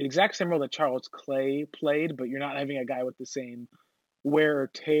the exact same role that Charles Clay played, but you're not having a guy with the same wear or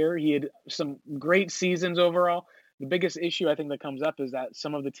tear. He had some great seasons overall. The biggest issue I think that comes up is that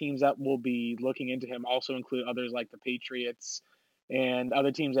some of the teams that will be looking into him also include others like the Patriots and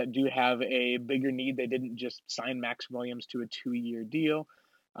other teams that do have a bigger need. They didn't just sign Max Williams to a 2-year deal.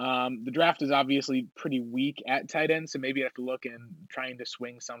 The draft is obviously pretty weak at tight end, so maybe you have to look in trying to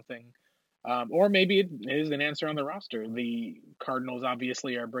swing something. Or maybe it is an answer on the roster. The Cardinals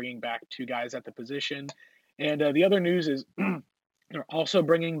obviously are bringing back 2 guys at the position. And the other news is they're also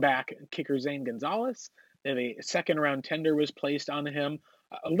bringing back kicker Zane Gonzalez. They have a second-round tender was placed on him.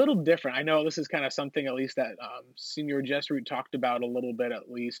 A little different. I know this is kind of something at least that Senior Jesroot talked about a little bit at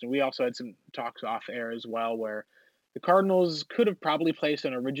least. And we also had some talks off air as well where the Cardinals could have probably placed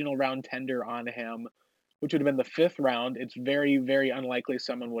an original round tender on him, which would have been the 5th round. It's very, very unlikely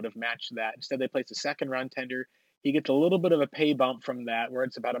someone would have matched that. Instead, they placed a second-round tender. He gets a little bit of a pay bump from that, where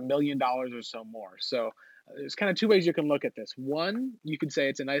it's about $1 million or so more. So there's kind of 2 ways you can look at this. One, you could say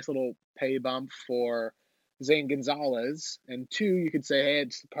it's a nice little pay bump for Zane Gonzalez. And 2, you could say, hey,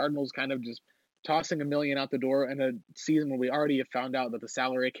 it's the Cardinals kind of just tossing $1 million out the door in a season where we already have found out that the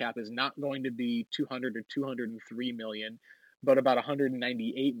salary cap is not going to be 200 or 203 million, but about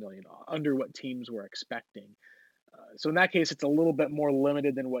 198 million, under what teams were expecting. So in that case, it's a little bit more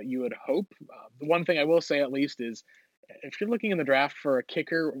limited than what you would hope. The one thing I will say at least is if you're looking in the draft for a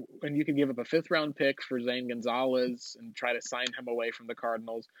kicker and you could give up a 5th round pick for Zane Gonzalez and try to sign him away from the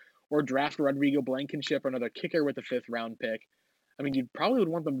Cardinals, or draft Rodrigo Blankenship or another kicker with a 5th round pick, I mean, you probably would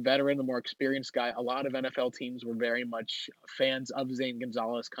want the veteran, the more experienced guy. A lot of NFL teams were very much fans of Zane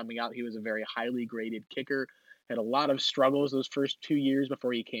Gonzalez coming out. He was a very highly graded kicker, had a lot of struggles those first 2 years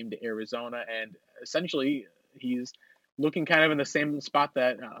before he came to Arizona, and essentially he's looking kind of in the same spot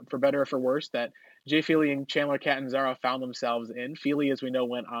that, for better or for worse, that Jay Feely and Chandler Catanzaro found themselves in. Feely, as we know,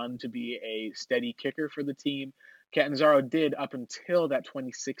 went on to be a steady kicker for the team. Catanzaro did up until that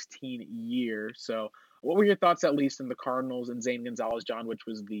 2016 year. So what were your thoughts, at least, in the Cardinals and Zane Gonzalez, John, which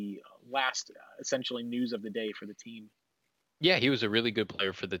was the last essentially news of the day for the team? Yeah, he was a really good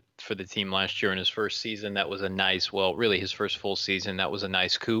player for the team last year in his first season. That was a nice, well, really his first full season. That was a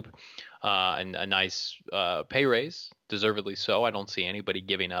nice coup. and a nice pay raise, deservedly so. I don't see anybody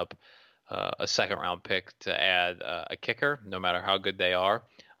giving up a second round pick to add a kicker, no matter how good they are.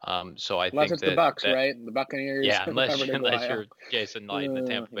 So I Unless think it's the that Bucks, right? The Buccaneers, yeah, Robert unless Aguayo. you're Jason Light and the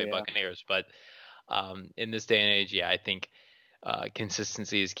Tampa Bay Yeah. Buccaneers, but in this day and age, yeah, I think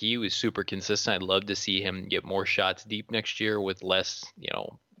consistency is key. He was super consistent. I'd love to see him get more shots deep next year with less,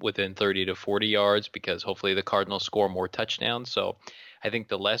 within 30 to 40 yards, because hopefully the Cardinals score more touchdowns. So I think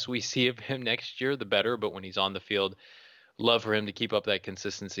the less we see of him next year, the better. But when he's on the field, love for him to keep up that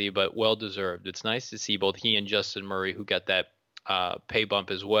consistency, but well deserved. It's nice to see both he and Justin Murray, who got that pay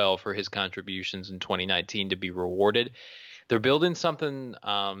bump as well for his contributions in 2019, to be rewarded. They're building something.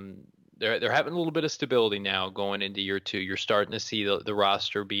 They're having a little bit of stability now going into year two. You're starting to see the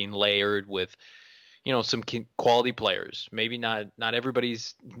roster being layered with, some quality players. Maybe not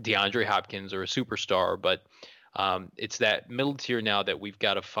everybody's DeAndre Hopkins or a superstar, but it's that middle tier now that we've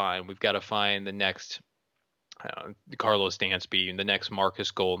got to find. We've got to find the next Carlos Dansby, the next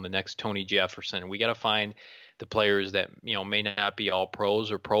Marcus Golden, the next Tony Jefferson. We got to find the players that may not be all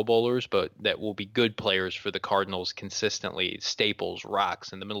pros or Pro Bowlers, but that will be good players for the Cardinals consistently, staples,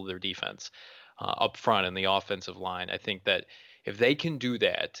 rocks in the middle of their defense, up front in the offensive line. I think that if they can do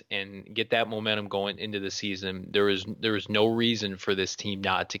that and get that momentum going into the season, there is no reason for this team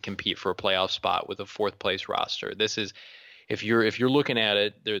not to compete for a playoff spot with a fourth place roster. This is if you're looking at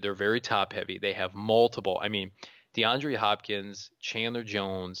it, they're very top heavy. They have multiple. I mean, DeAndre Hopkins, Chandler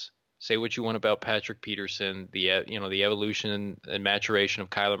Jones. Say what you want about Patrick Peterson, the evolution and maturation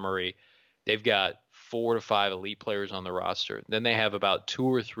of Kyler Murray. They've got 4 to 5 elite players on the roster. Then they have about 2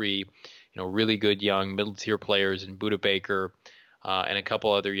 or 3, really good young middle tier players in Budda Baker, and a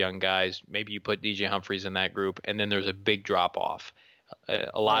couple other young guys. Maybe you put DJ Humphries in that group, and then there's a big drop off.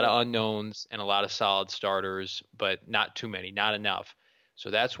 A lot of unknowns and a lot of solid starters, but not too many, not enough. So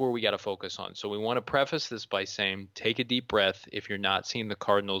that's where we got to focus on. So we want to preface this by saying, take a deep breath if you're not seeing the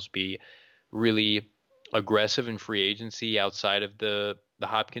Cardinals be really aggressive in free agency outside of the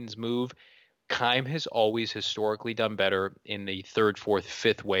Hopkins move. Keim has always historically done better in the third, fourth,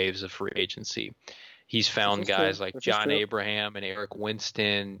 fifth waves of free agency. He's found guys like John Abraham and Eric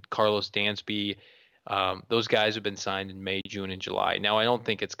Winston, Carlos Dansby. Those guys have been signed in May, June, and July. Now, I don't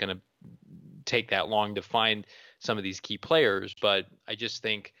think it's going to take that long to find some of these key players, but I just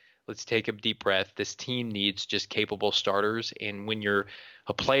think let's take a deep breath. This team needs just capable starters, and when you're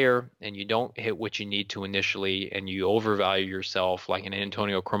a player and you don't hit what you need to initially and you overvalue yourself like an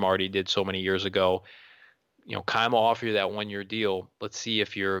Antonio Cromartie did so many years ago, Keim will offer you that 1-year deal. Let's see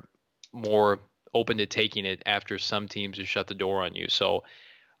if you're more open to taking it after some teams have shut the door on you. So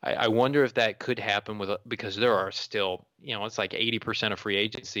I wonder if that could happen because there are still, it's like 80% of free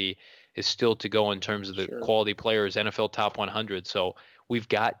agency is still to go in terms of the quality players, NFL top 100. So we've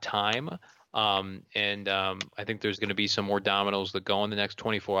got time. And I think there's going to be some more dominoes that go in the next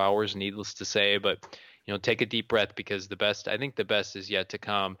 24 hours, needless to say, but take a deep breath because I think the best is yet to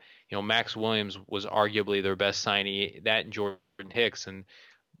come. Max Williams was arguably their best signee, that and Jordan Hicks, and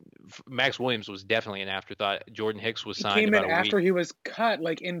Max Williams was definitely an afterthought. Jordan Hicks was signed about a week after he was cut,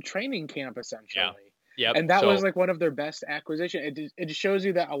 like in training camp, essentially. Yeah. And that was like one of their best acquisitions. It just shows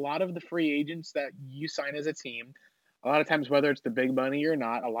you that a lot of the free agents that you sign as a team, a lot of times, whether it's the big money or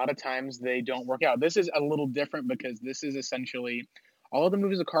not, a lot of times they don't work out. This is a little different because this is essentially all of the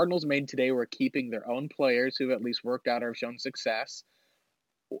moves the Cardinals made today were keeping their own players who at least worked out or have shown success.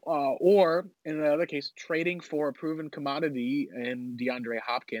 Or in another case, trading for a proven commodity in DeAndre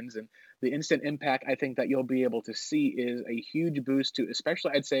Hopkins. And the instant impact I think that you'll be able to see is a huge boost to,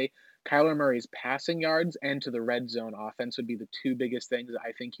 especially I'd say, Kyler Murray's passing yards and to the red zone offense would be the two biggest things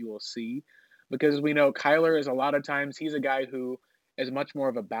I think you will see. Because we know Kyler is a lot of times, he's a guy who is much more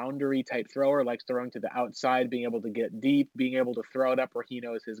of a boundary type thrower, likes throwing to the outside, being able to get deep, being able to throw it up where he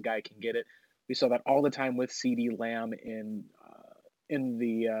knows his guy can get it. We saw that all the time with CeeDee Lamb in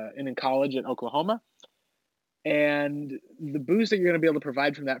college in Oklahoma. And the boost that you're going to be able to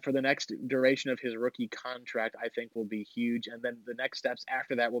provide from that for the next duration of his rookie contract, I think will be huge. And then the next steps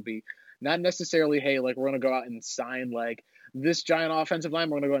after that will be not necessarily, hey, like we're going to go out and sign like this giant offensive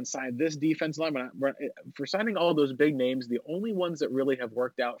line. We're going to go out and sign this defensive line. For signing all those big names, the only ones that really have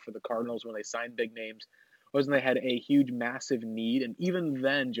worked out for the Cardinals when they signed big names was when they had a huge, massive need. And even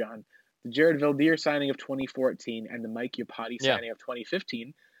then, John, the Jared Veldheer signing of 2014 and the Mike Iupati signing of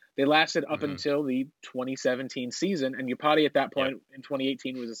 2015, they lasted up until the 2017 season. And Iupati at that point in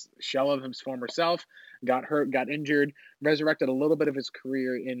 2018 was a shell of his former self, got hurt, got injured, resurrected a little bit of his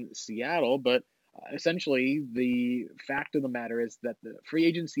career in Seattle. But essentially, the fact of the matter is that the free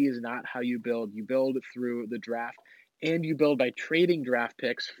agency is not how you build. You build through the draft and you build by trading draft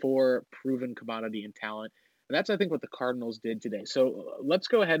picks for proven commodity and talent. And that's, I think, what the Cardinals did today. So let's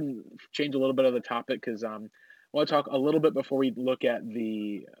go ahead and change a little bit of the topic because I want to talk a little bit before we look at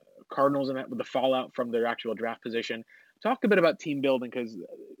the Cardinals and the fallout from their actual draft position. Talk a bit about team building because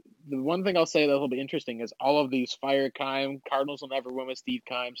the one thing I'll say that'll be interesting is all of these fire Keim. Cardinals will never win with Steve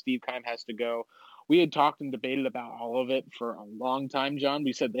Keim. Steve Keim has to go. We had talked and debated about all of it for a long time, John.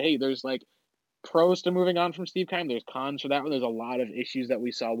 We said, hey, there's like pros to moving on from Steve Keim. There's cons for that one. There's a lot of issues that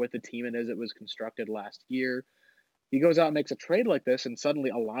we saw with the team and as it was constructed last year. He goes out and makes a trade like this, and suddenly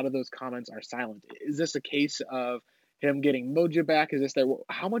a lot of those comments are silent. Is this a case of him getting mojo back? Is this there?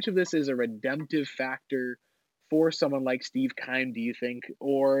 How much of this is a redemptive factor for someone like Steve Keim, do you think?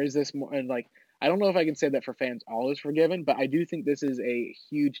 Or is this more, and like, I don't know if I can say that for fans all is forgiven, but I do think this is a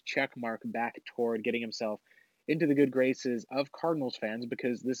huge check mark back toward getting himself into the good graces of Cardinals fans,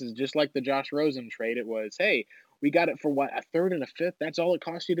 because this is just like the Josh Rosen trade. It was, hey, we got it for what, a third and a fifth? That's all it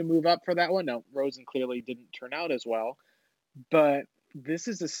cost you to move up for that one? No, Rosen clearly didn't turn out as well. But this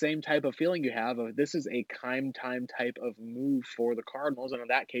is the same type of feeling you have of this is a Keim time type of move for the Cardinals. And in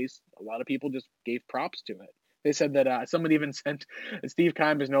that case, a lot of people just gave props to it. They said that someone even sent Steve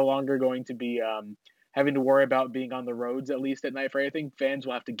Keim is no longer going to be having to worry about being on the roads, at least at night, for anything. Fans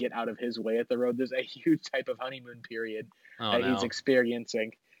will have to get out of his way at the road. There's a huge type of honeymoon period that he's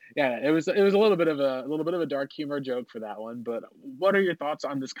experiencing. Yeah, it was a little bit of a dark humor joke for that one. But what are your thoughts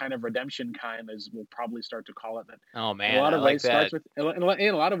on this kind of redemption Keim, as we'll probably start to call it? That oh man, in a lot of I like ways that.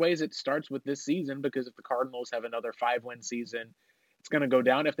 in a lot of ways it starts with this season, because if the Cardinals have another 5-win season, it's going to go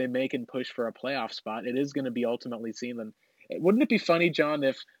down. If they make and push for a playoff spot, it is going to be ultimately seen. Then wouldn't it be funny, John,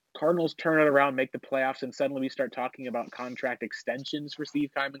 if Cardinals turn it around, make the playoffs, and suddenly we start talking about contract extensions for Steve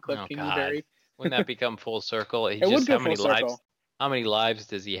Keim and Cliff Oh Kingsbury? God, wouldn't that become full circle? It would go full circle. How many lives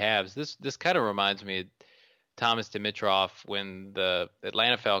does he have? This kind of reminds me of Thomas Dimitroff when the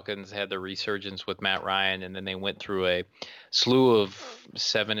Atlanta Falcons had their resurgence with Matt Ryan, and then they went through a slew of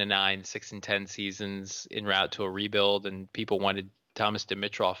 7-9, 6-10 seasons en route to a rebuild, and people wanted Thomas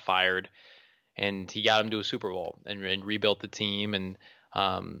Dimitroff fired, and he got him to a Super Bowl and rebuilt the team, and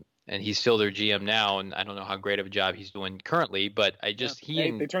he's still their GM now, and I don't know how great of a job he's doing currently, but I just they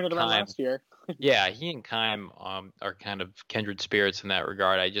turned it around last year. Yeah, he and Keim are kind of kindred spirits in that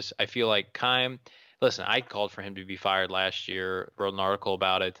regard. I feel like Keim. Listen, I called for him to be fired last year. Wrote an article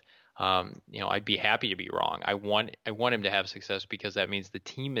about it. I'd be happy to be wrong. I want him to have success because that means the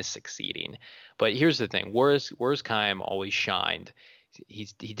team is succeeding. But here's the thing: where's Keim always shined?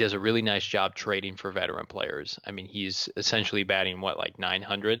 He does a really nice job trading for veteran players. I mean, he's essentially batting like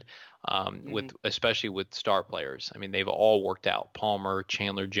 900, with especially with star players. I mean, they've all worked out: Palmer,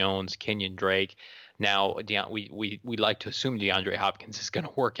 Chandler Jones, Kenyon Drake. Now, we like to assume DeAndre Hopkins is going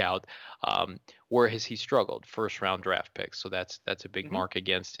to work out. Where has he struggled? First round draft picks, so that's a big mark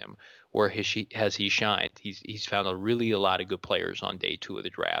against him. Where has he shined? He's found a lot of good players on day 2 of the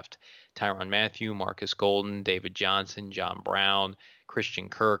draft: Tyrann Mathieu, Marcus Golden, David Johnson, John Brown, Christian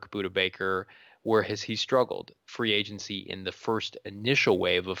Kirk, Budda Baker. Where has he struggled? Free agency in the first initial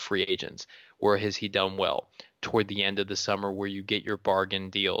wave of free agents. Where has he done well? Toward the end of the summer, where you get your bargain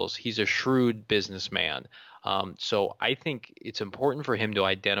deals. He's a shrewd businessman. So I think it's important for him to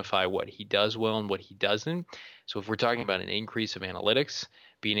identify what he does well and what he doesn't. So if we're talking about an increase of analytics,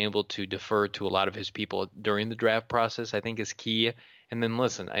 being able to defer to a lot of his people during the draft process, I think is key. And then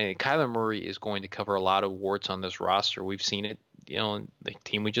listen, Kyler Murray is going to cover a lot of warts on this roster. We've seen it, the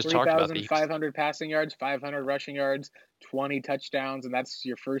team we just talked about. 3,500 passing yards, 500 rushing yards, 20 touchdowns, and that's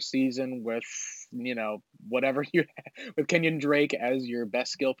your first season with, whatever you have, with Kenyon Drake as your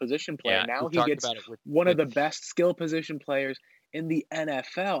best skill position player. Yeah, now he gets one of the best skill position players in the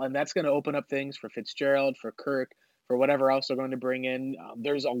NFL, and that's going to open up things for Fitzgerald, for Kirk, for whatever else they're going to bring in.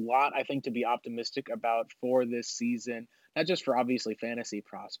 There's a lot, I think, to be optimistic about for this season, not just for obviously fantasy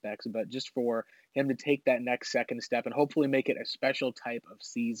prospects, but just for him to take that next second step and hopefully make it a special type of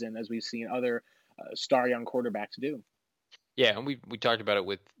season as we've seen other star young quarterbacks do. Yeah, and we talked about it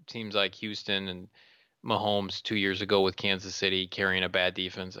with teams like Houston and Mahomes 2 years ago with Kansas City carrying a bad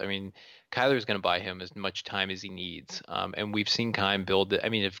defense. I mean, Kyler's going to buy him as much time as he needs. And we've seen Keim build it. I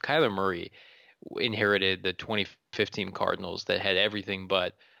mean, if Kyler Murray inherited the 2015 Cardinals that had everything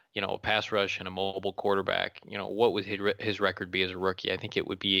but, a pass rush and a mobile quarterback, what would his record be as a rookie? I think it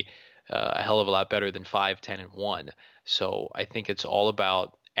would be a hell of a lot better than 5-10-1. So I think it's all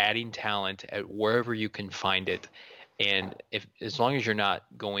about adding talent at wherever you can find it. And as long as you're not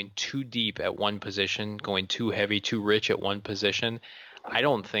going too deep at one position, going too heavy, too rich at one position, I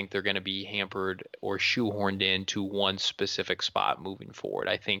don't think they're going to be hampered or shoehorned into one specific spot moving forward.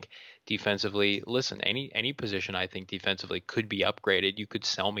 I think defensively, listen, any position I think defensively could be upgraded. You could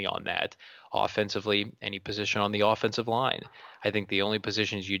sell me on that. Offensively, any position on the offensive line. I think the only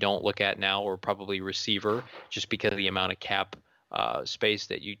positions you don't look at now are probably receiver, just because of the amount of cap space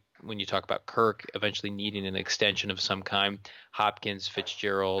that when you talk about Kirk eventually needing an extension of some kind, Hopkins,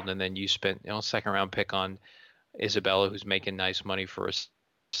 Fitzgerald, and then you spent a second round pick on Isabella, who's making nice money for a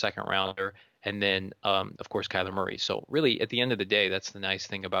second rounder, and then of course Kyler Murray. So really, at the end of the day, that's the nice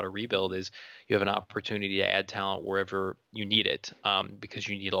thing about a rebuild is you have an opportunity to add talent wherever you need it, because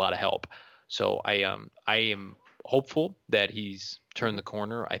you need a lot of help. So I am hopeful that he's turned the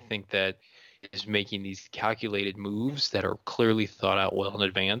corner. I think that is making these calculated moves that are clearly thought out well in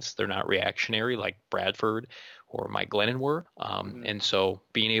advance. They're not reactionary like Bradford or Mike Glennon were. And so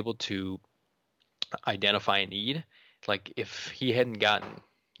being able to identify a need, like if he hadn't gotten,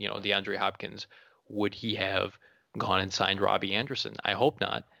 DeAndre Hopkins, would he have gone and signed Robbie Anderson? I hope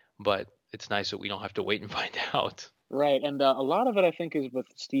not, but it's nice that we don't have to wait and find out. Right, and a lot of it I think is with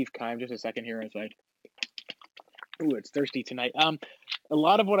Steve Keim. Just a second here, it's like, ooh, it's thirsty tonight. A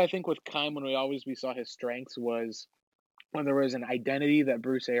lot of what I think with Keim, when we saw his strengths was when there was an identity that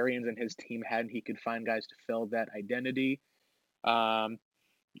Bruce Arians and his team had, and he could find guys to fill that identity. Um,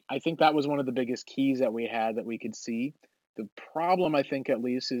 I think that was one of the biggest keys that we had that we could see. The problem, I think, at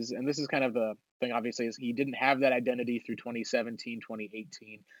least, is, and this is kind of the thing, obviously, is he didn't have that identity through 2017,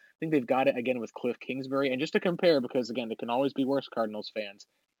 2018. I think they've got it again with Cliff Kingsbury. And just to compare, because, again, it can always be worse, Cardinals fans,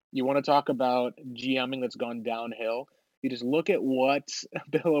 you want to talk about GMing that's gone downhill. You just look at what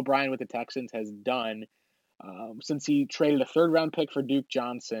Bill O'Brien with the Texans has done since he traded a third-round pick for Duke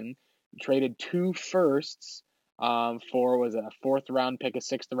Johnson, traded 2 firsts, for was a 4th-round pick, a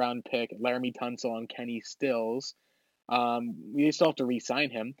 6th-round pick, Laramie Tunsil and Kenny Stills. We still have to re-sign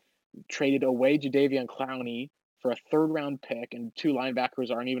him. Traded away Jadeveon Clowney for a 3rd-round pick, and 2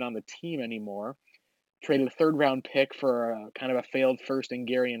 linebackers aren't even on the team anymore. Traded a 3rd-round pick for kind of a failed first in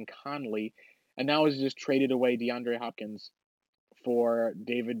Gary and Conley, and now has just traded away DeAndre Hopkins for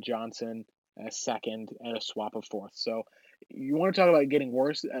David Johnson, a 2nd, and a swap of 4th. So you want to talk about getting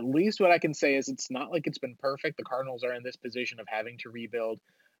worse. At least what I can say is it's not like it's been perfect. The Cardinals are in this position of having to rebuild,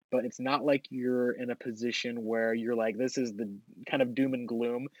 but it's not like you're in a position where you're like, this is the kind of doom and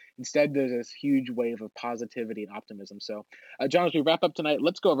gloom. Instead, there's this huge wave of positivity and optimism. So, John, as we wrap up tonight,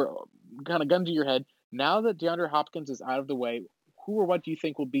 let's go over kind of gun to your head. Now that DeAndre Hopkins is out of the way, who or what do you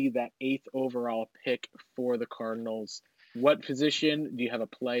think will be that 8th overall pick for the Cardinals? What position? Do you have a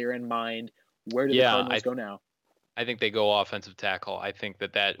player in mind? Where do the Cardinals go now? I think they go offensive tackle. I think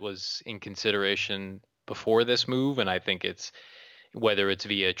that was in consideration before this move, and I think it's whether it's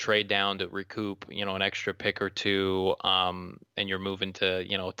via trade down to recoup, an extra pick or 2, and you're moving to,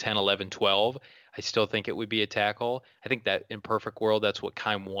 10, 11, 12. I still think it would be a tackle. I think that in perfect world, that's what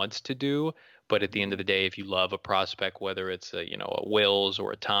Keim wants to do. But at the end of the day, if you love a prospect, whether it's a Wills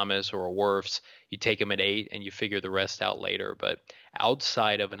or a Thomas or a Wirfs, you take him at 8 and you figure the rest out later. But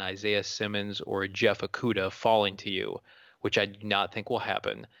outside of an Isaiah Simmons or a Jeff Okudah falling to you, which I do not think will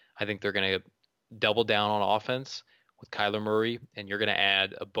happen, I think they're going to double down on offense with Kyler Murray, and you're going to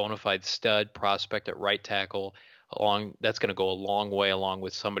add a bona fide stud prospect at right tackle. That's going to go a long way along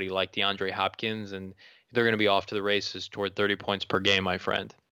with somebody like DeAndre Hopkins, and they're going to be off to the races toward 30 points per game, my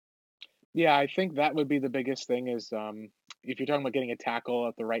friend. Yeah, I think that would be the biggest thing is if you're talking about getting a tackle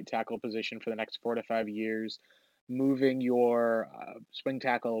at the right tackle position for the next 4 to 5 years, moving your swing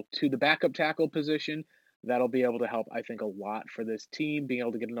tackle to the backup tackle position, that'll be able to help, I think, a lot for this team, being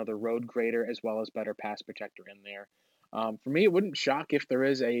able to get another road grader as well as better pass protector in there. For me, it wouldn't shock if there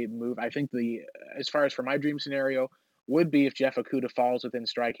is a move. I think as far as for my dream scenario, would be if Jeff Okudah falls within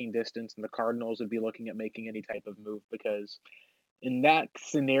striking distance and the Cardinals would be looking at making any type of move, because in that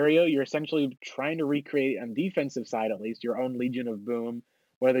scenario, you're essentially trying to recreate, on defensive side at least, your own Legion of Boom,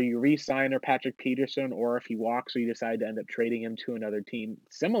 whether you re-sign or Patrick Peterson or if he walks or you decide to end up trading him to another team.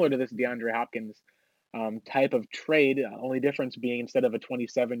 Similar to this DeAndre Hopkins type of trade, only difference being instead of a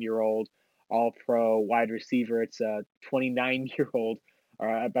 27-year-old all-pro wide receiver, it's a 29-year-old,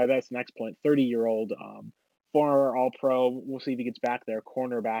 or by this next point, 30-year-old former all-pro. We'll see if he gets back there,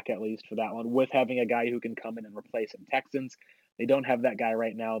 cornerback at least for that one, with having a guy who can come in and replace him. Texans, they don't have that guy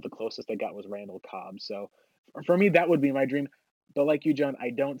right now. The closest they got was Randall Cobb. So for me, that would be my dream. But like you, John, I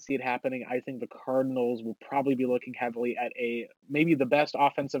don't see it happening. I think the Cardinals will probably be looking heavily at maybe the best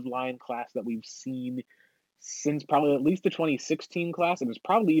offensive line class that we've seen since probably at least the 2016 class. It was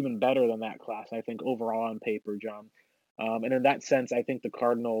probably even better than that class, I think, overall on paper, John. And in that sense, I think the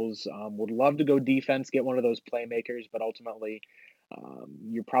Cardinals would love to go defense, get one of those playmakers, but ultimately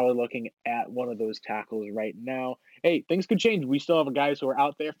You're probably looking at one of those tackles right now. Hey, things could change. We still have guys who are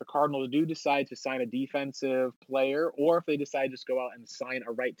out there. If the Cardinals do decide to sign a defensive player, or if they decide to just go out and sign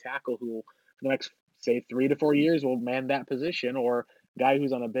a right tackle who, for the next, say, 3 to 4 years, will man that position, or guy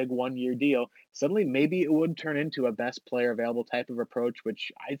who's on a big 1 year deal, suddenly maybe it would turn into a best player available type of approach,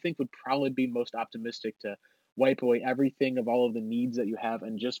 which I think would probably be most optimistic to wipe away everything of all of the needs that you have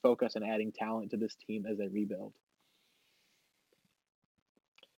and just focus on adding talent to this team as they rebuild.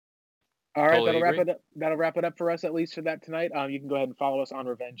 All right, Totally agree. That'll wrap it up for us, at least for that tonight. You can go ahead and follow us on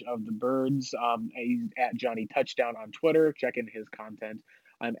Revenge of the Birds. At Johnny Touchdown on Twitter. Check in his content.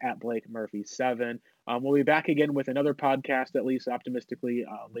 I'm at Blake Murphy 7. We'll be back again with another podcast, at least optimistically,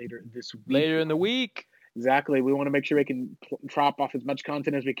 later this week. Later in the week. Exactly. We want to make sure we can drop off as much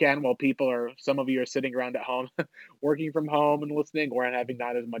content as we can while some of you are sitting around at home, working from home and listening, or having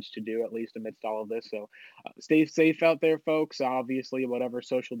not as much to do, at least amidst all of this. So stay safe out there, folks. Obviously, whatever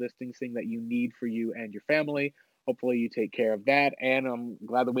social distancing that you need for you and your family, hopefully you take care of that. And I'm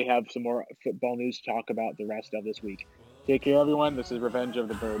glad that we have some more football news to talk about the rest of this week. Take care, everyone. This is Revenge of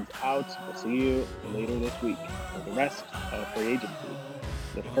the Birds out. We'll see you later this week for the rest of free agency,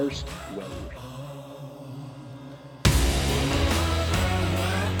 the first wave.